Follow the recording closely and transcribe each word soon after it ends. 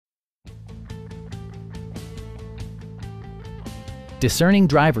Discerning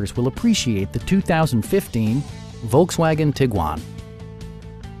drivers will appreciate the 2015 Volkswagen Tiguan.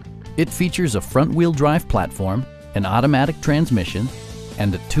 It features a front-wheel drive platform, an automatic transmission,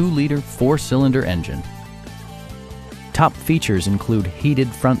 and a 2-liter 4-cylinder engine. Top features include heated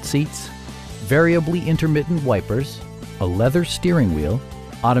front seats, variably intermittent wipers, a leather steering wheel,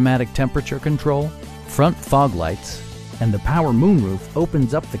 automatic temperature control, front fog lights, and the power moonroof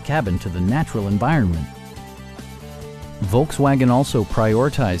opens up the cabin to the natural environment. Volkswagen also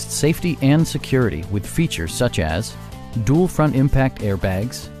prioritized safety and security with features such as dual front impact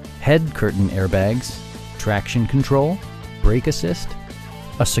airbags, head curtain airbags, traction control, brake assist,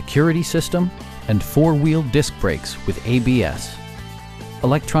 a security system, and 4-wheel disc brakes with ABS.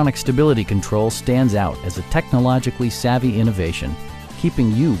 Electronic stability control stands out as a technologically savvy innovation,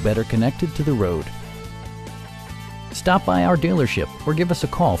 keeping you better connected to the road. Stop by our dealership or give us a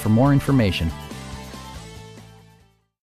call for more information.